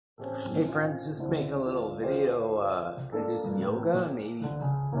Hey friends, just making a little video, gonna do some yoga and maybe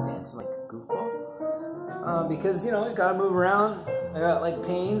dancing like a goofball. Because, you know, I gotta move around. I got like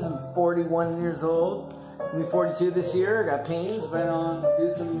pains, I'm 41 years old. I'll be 42 this year, I got pains, but I don't do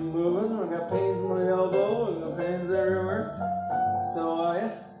some moving. I got pains in my elbow, I got pains everywhere. So,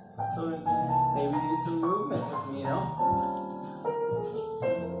 yeah, so maybe do some movement with me, you know?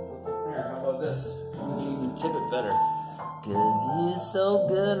 Here, how about this? Maybe you can tip it better. 'Cause you're so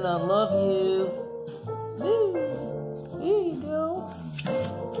good and I love you. Woo! There you go.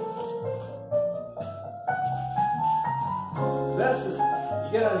 Best is,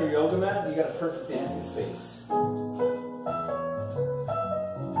 you get on your yoga mat, you got a perfect dancing space.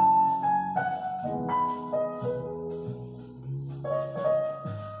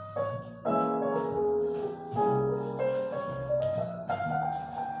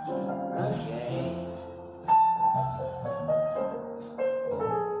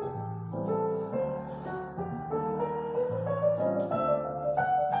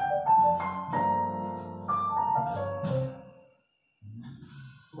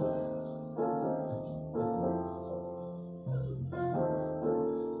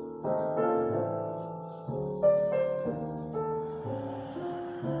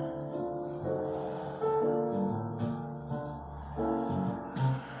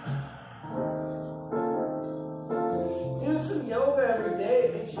 Do some yoga every day,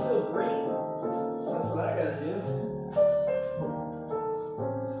 it makes you feel great. That's what I gotta do.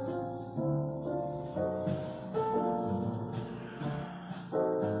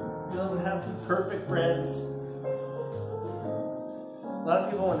 You don't have to be perfect, friends. A lot of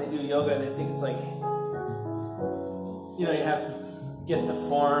people, when they do yoga, they think it's like, you know, you have to get the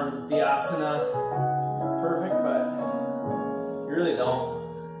form, the asana perfect, but you really don't.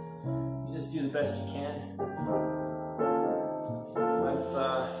 You just do the best you can.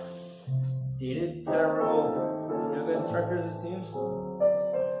 I've dated several yoga instructors, it seems,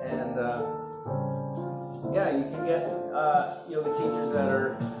 and yeah, you can get yoga teachers that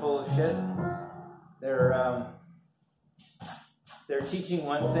are full of shit. They're teaching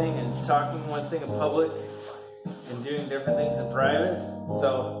one thing and talking one thing in public and doing different things in private.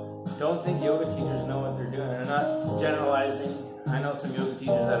 So don't think yoga teachers know what they're doing. They're not generalizing. I know some yoga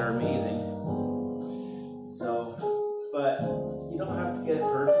teachers that are amazing. So, but you don't have to get it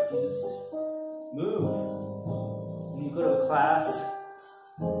perfect, you just move. And you go to a class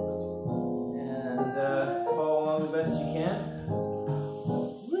and follow along the best you can.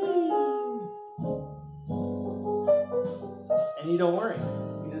 Whee! And you don't worry,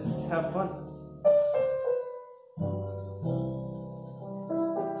 you just have fun.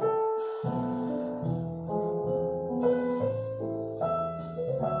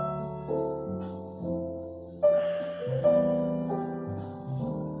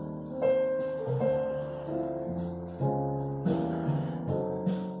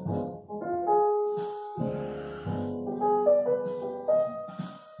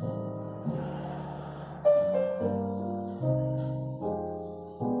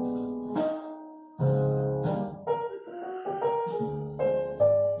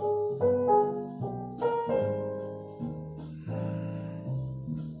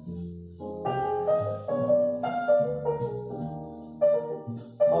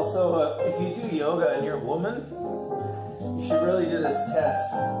 Also, if you do yoga and you're a woman, you should really do this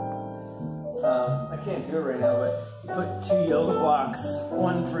test. I can't do it right now, but you put 2 yoga blocks,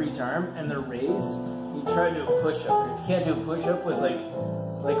 one for each arm, and they're raised. You try to do a push-up. If you can't do a push-up with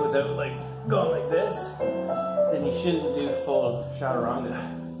without going like this, then you shouldn't do full chaturanga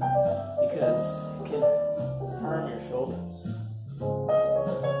because it can burn your shoulders.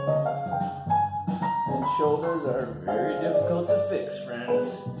 And shoulders are very difficult to fix, friends.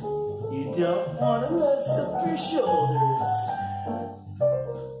 You don't want to mess up your shoulders.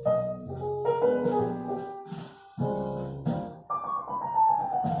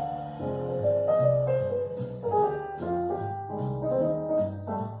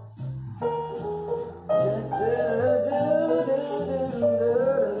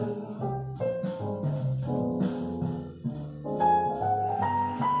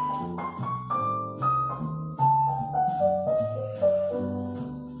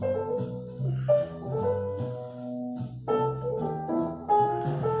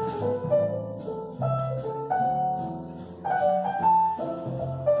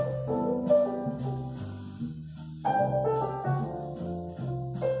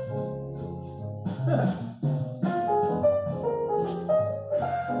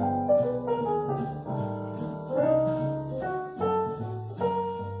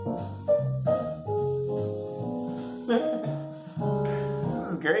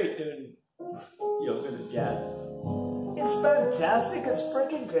 great. great doing yoga to jazz. It's fantastic. It's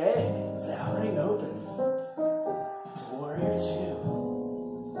freaking great. Flowering open. Warrior 2.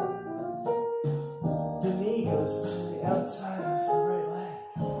 The knee goes to the outside of the right leg.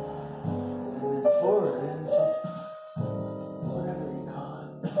 And then forward into whatever you call it.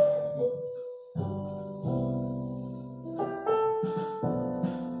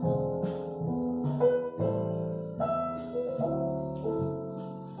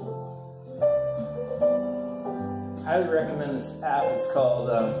 I would recommend this app. It's called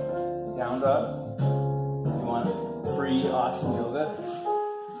Down Dog. If you want free, awesome yoga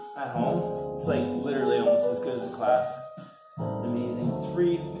at home, it's like literally almost as good as a class. It's amazing. It's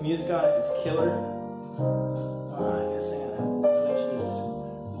free. The music on it is killer. I guess I'm gonna have to switch this.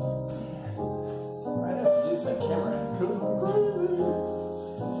 I'd have to do this on camera.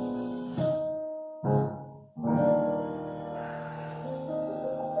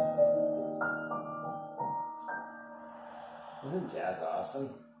 Isn't jazz awesome?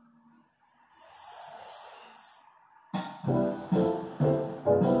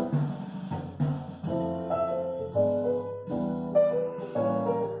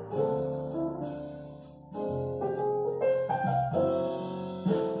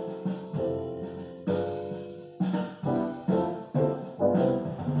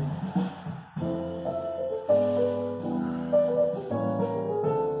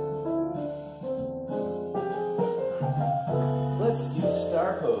 Let's do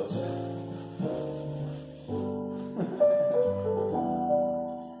star pose.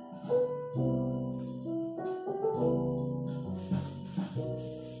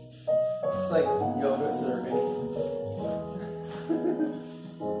 It's like yoga surfing.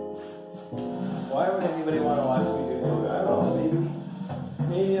 Why would anybody want to watch me do yoga? I don't know,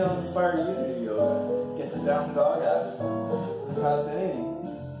 maybe it'll inspire you to do yoga. Get the Down Dog app. Doesn't cost anything.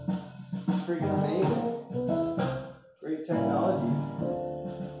 It's freaking amazing. Great technology.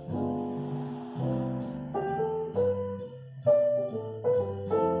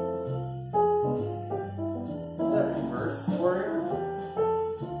 Is that reverse warrior?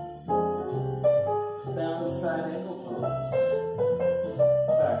 Down side ankle pose.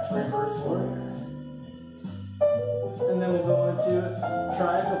 Back to reverse warrior. And then we'll go into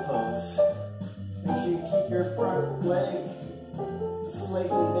triangle pose. Make sure you keep your front leg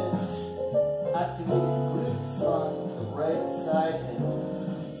slightly bent. Activate your glutes on the right side hip.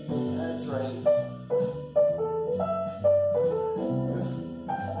 That's right.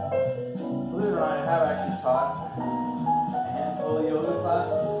 Believe it or not, I have actually taught a handful of yoga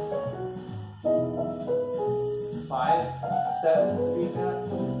classes. 5, 7 to be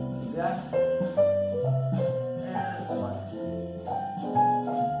exact. And it's fun.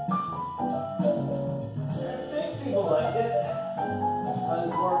 And I think people liked it. I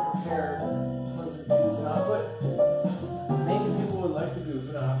was more prepared. Wasn't goofing off, but maybe people would like to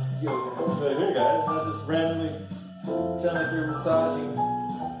goof off yoga. But hey guys, not just randomly sound like you're massaging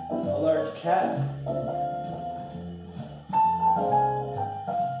a large cat.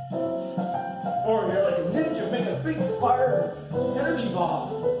 Or you're like a ninja, make a big fire energy ball.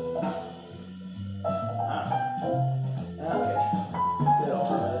 Okay, let's get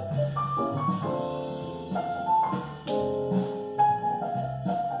over with it.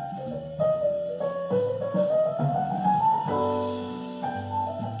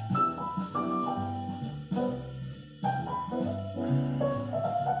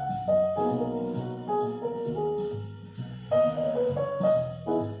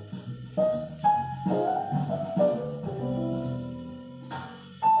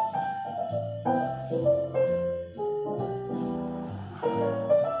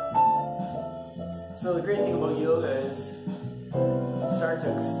 So the great thing about yoga is you start to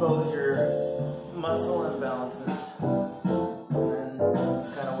expose your muscle imbalances and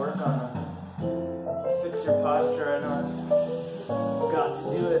kind of work on them. Fix your posture. I know I've got to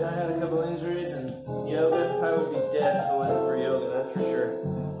do it. I had a couple injuries and yoga. I would be dead if it wasn't for yoga, that's for sure.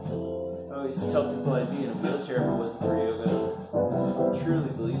 I always tell people I'd be in a wheelchair if it wasn't for yoga. I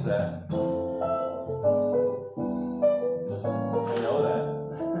truly believe that. I know that.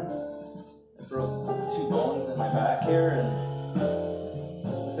 I broke 2 bones in my back here, and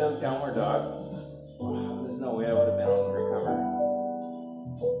without downward dog, there's no way I would have been able to recover.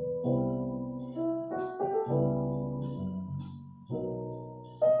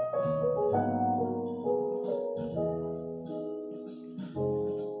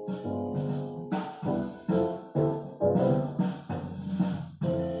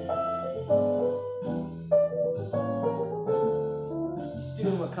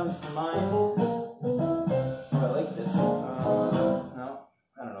 What comes to mind? Oh, I like this. No,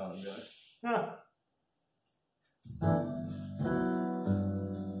 I don't know what I'm doing. Huh.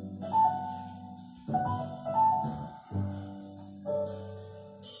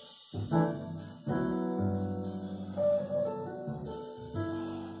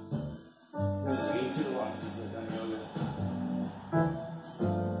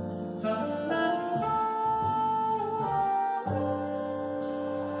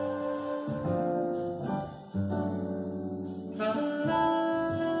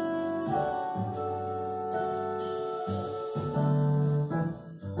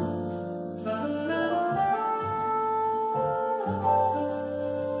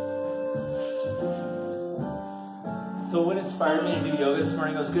 So what inspired me to do yoga this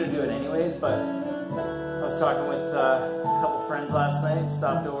morning? I was going to do it anyways, but I was talking with a couple friends last night,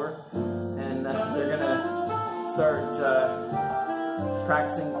 stopped over, and they're going to start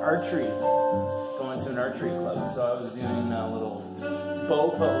practicing archery, going to an archery club. So I was doing a little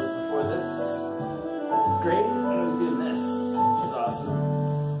bow pose before this, which is great, and I was doing this, which is awesome.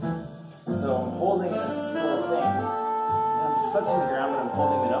 So I'm holding this little thing, and I'm touching the ground, but I'm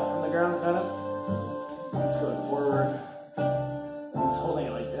holding it up from the ground, kind of. Just going forward. I'm just holding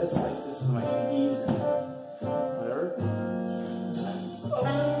it like this with my knees and whatever.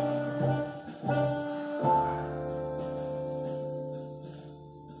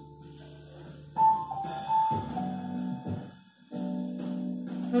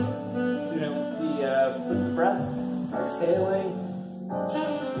 With the breath, exhaling,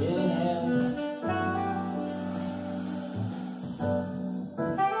 inhaling.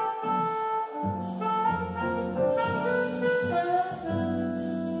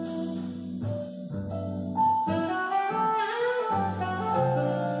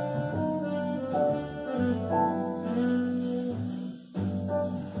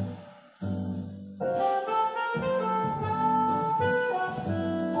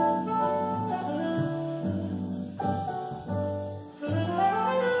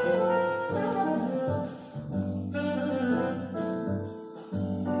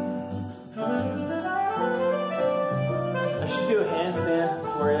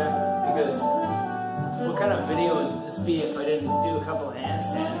 What kind of video would this be if I didn't do a couple of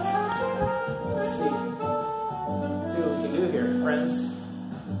handstands? Let's see what we can do here, friends.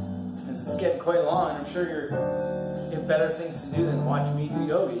 Because it's getting quite long, and I'm sure you have better things to do than watch me do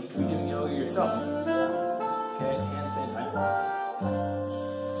yoga. You can be doing yoga yourself. Okay, handstand time.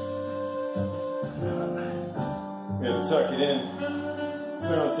 You gotta tuck it in so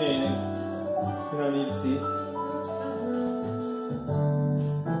I don't see anything you don't need to see.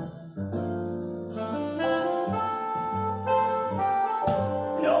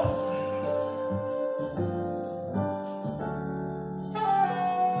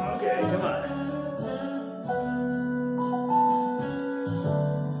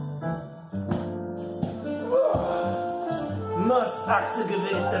 Must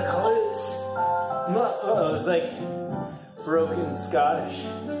activate the glutes. Oh, it was like broken Scottish.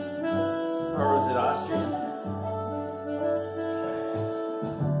 Or was it Austrian?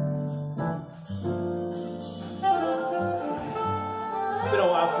 It's been a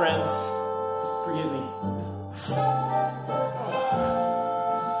while, friends. Forgive me.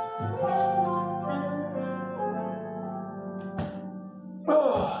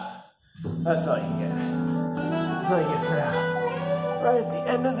 Oh, that's all you get. That's all you get for now. Right at the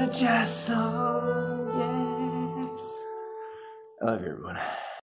end of the jazz song, yeah. I love you, everyone.